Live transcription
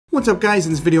What's up guys,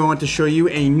 in this video I want to show you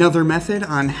another method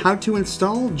on how to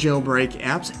install jailbreak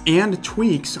apps and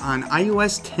tweaks on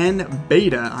iOS 10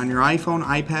 beta on your iPhone,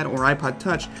 iPad, or iPod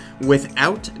Touch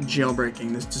without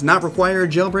jailbreaking. This does not require a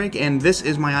jailbreak, and this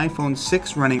is my iPhone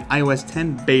 6 running iOS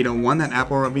 10 beta 1 that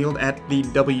Apple revealed at the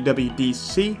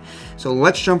WWDC. So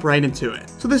let's jump right into it.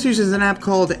 So this uses an app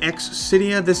called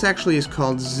X-Cydia. This actually is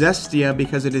called Xestia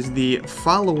because it is the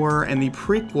follower and the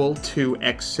prequel to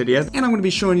X-Cydia. And I'm going to be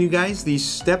showing you guys the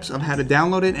steps of how to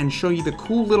download it and show you the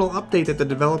cool little update that the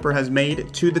developer has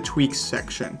made to the tweaks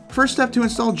section. First step to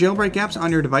install jailbreak apps on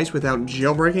your device without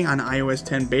jailbreaking on iOS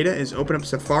 10 beta is open up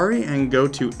Safari and go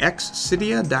to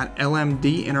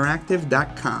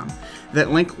xcydia.lmdinteractive.com. That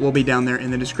link will be down there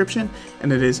in the description,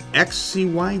 and it is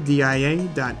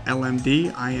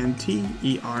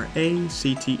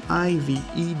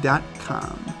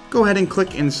xcydia.lmdinteractive.com. Go ahead and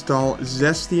click install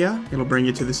Xestia. It'll bring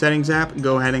you to the settings app.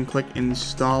 Go ahead and click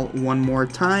install one more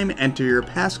time. Enter your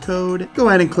passcode. Go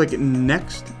ahead and click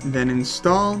next, then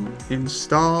install,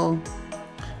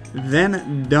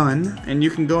 then done, and you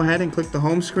can go ahead and click the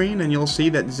home screen and you'll see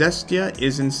that Xestia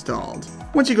is installed.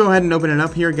 Once you go ahead and open it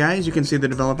up here, guys, you can see the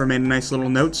developer made a nice little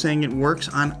note saying it works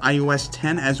on iOS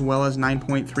 10 as well as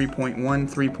 9.3.1,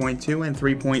 3.2, and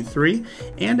 3.3,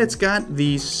 and it's got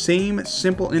the same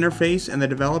simple interface, and the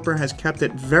developer has kept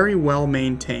it very well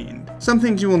maintained. Some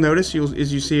things you will notice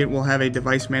is you see it will have a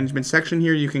device management section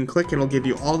here. You can click, it'll give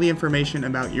you all the information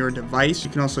about your device. You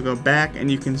can also go back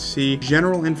and you can see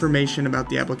general information about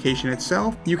the application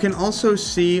itself. You can also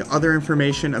see other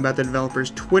information about the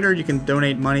developer's Twitter. You can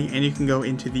donate money, and you can go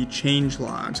into the change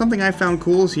log. Something I found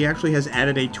cool is he actually has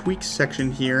added a tweaks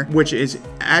section here, which is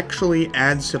actually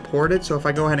ad supported. So if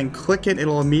I go ahead and click it,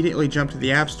 it'll immediately jump to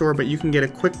the App Store, but you can get a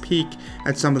quick peek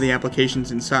at some of the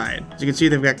applications inside. As you can see,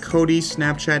 they've got Kodi,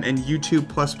 Snapchat, and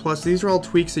YouTube++. These are all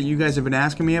tweaks that you guys have been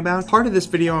asking me about. Part of this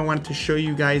video, I wanted to show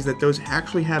you guys that those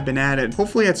actually have been added.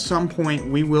 Hopefully at some point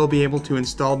we will be able to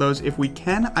install those. If we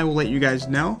can, I will let you guys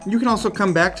know. You can also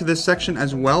come back to this section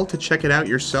as well to check it out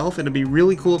yourself. It'll be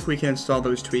really cool if we can install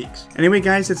those tweaks. Anyway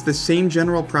guys, it's the same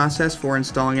general process for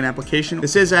installing an application.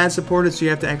 This is ad supported, so you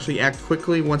have to actually act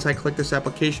quickly. Once I click this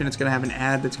application, it's going to have an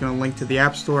ad that's going to link to the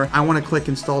App Store. I want to click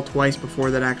install twice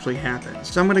before that actually happens.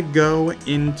 So I'm going to go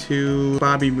into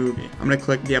Bobby Movie. I'm going to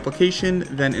click the application,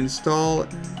 then install.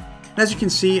 As you can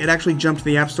see, it actually jumped to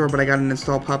the App Store, but I got an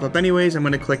install pop-up anyways. I'm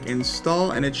going to click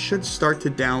install, and it should start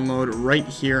to download right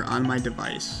here on my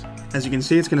device. As you can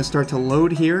see, it's going to start to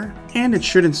load here, and it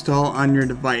should install on your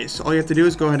device. All you have to do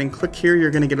is go ahead and click here.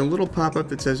 You're going to get a little pop-up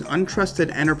that says Untrusted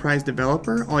Enterprise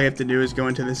Developer. All you have to do is go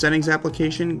into the Settings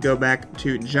application, go back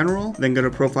to General, then go to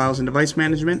Profiles and Device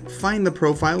Management, find the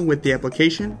profile with the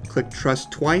application, click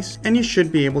Trust twice, and you should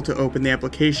be able to open the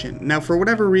application. Now, for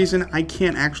whatever reason, I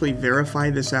can't actually verify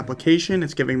this application.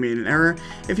 It's giving me an error.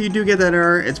 If you do get that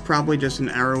error, it's probably just an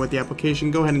error with the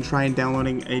application. Go ahead and try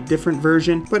downloading a different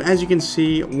version. But as you can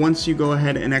see, once you go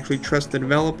ahead and actually trust the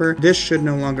developer, this should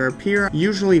no longer appear.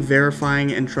 Usually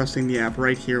verifying and trusting the app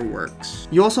right here works.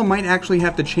 You also might actually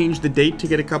have to change the date to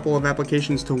get a couple of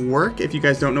applications to work. If you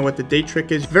guys don't know what the date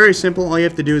trick is, very simple. All you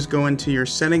have to do is go into your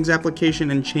settings application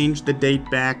and change the date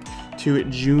back to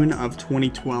June of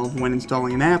 2012 when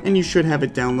installing an app, and you should have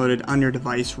it downloaded on your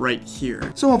device right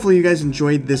here. So hopefully you guys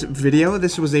enjoyed this video.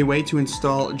 This was a way to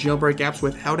install jailbreak apps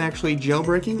without actually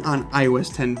jailbreaking on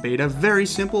iOS 10 beta. Very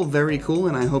simple, very cool,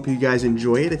 and I hope you guys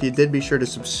enjoy it. If you did, be sure to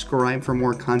subscribe for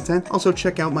more content. Also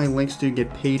check out my links to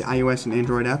get paid iOS and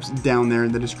Android apps down there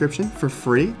in the description for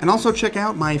free. And also check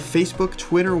out my Facebook,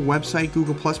 Twitter, website,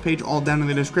 Google Plus page, all down in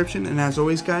the description. And as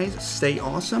always guys, stay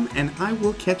awesome, and I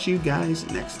will catch you guys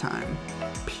next time.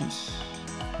 Peace.